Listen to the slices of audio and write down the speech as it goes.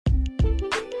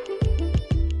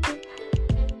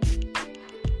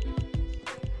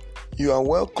You are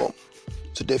welcome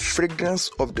to the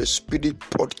Fragrance of the Spirit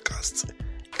podcast,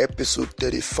 episode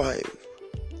 35.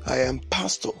 I am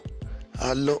Pastor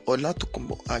Alo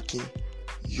Olatukumbo Akin,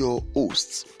 your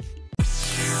host.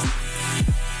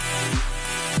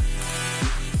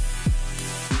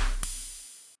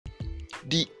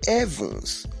 The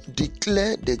heavens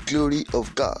declare the glory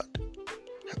of God,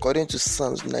 according to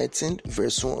Psalms 19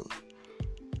 verse 1.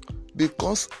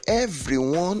 Because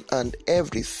everyone and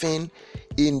everything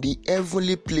in the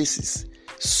heavenly places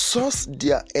source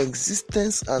their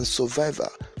existence and survival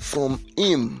from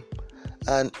Him,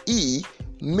 and He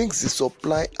makes the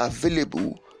supply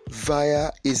available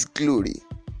via His glory.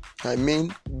 I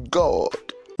mean God.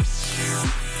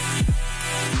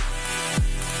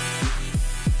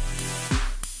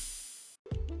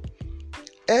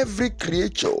 Every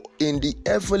creature in the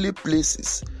heavenly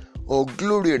places or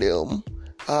glory realm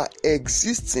are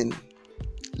existing,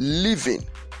 living,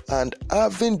 and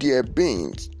having their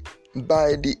being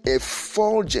by the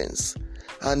effulgence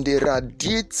and the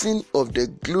radiating of the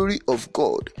glory of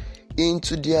God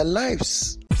into their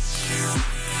lives.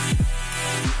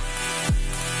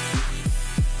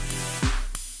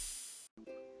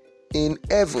 In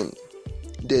heaven,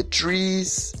 the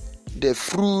trees, the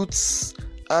fruits,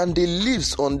 and the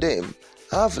leaves on them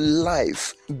have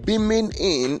life beaming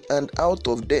in and out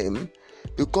of them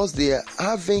because they are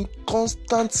having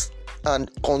constant and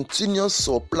continuous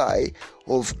supply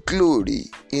of glory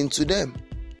into them.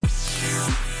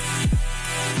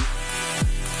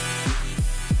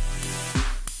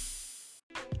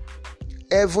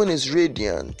 Heaven is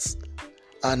radiant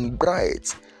and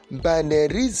bright by the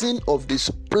reason of the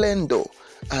splendor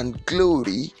and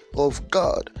glory of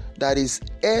God that is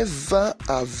ever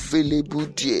available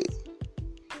there.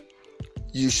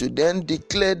 You should then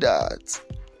declare that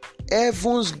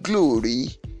heaven's glory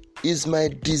is my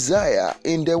desire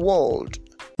in the world.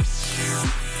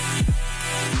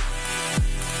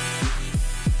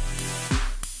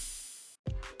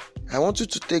 I want you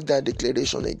to take that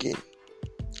declaration again.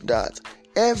 That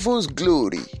heaven's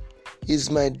glory is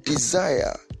my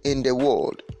desire in the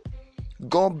world.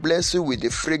 God bless you with the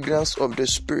fragrance of the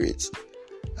Spirit.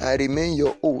 I remain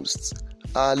your host,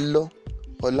 Alo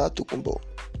Olatukumbo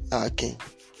Akin.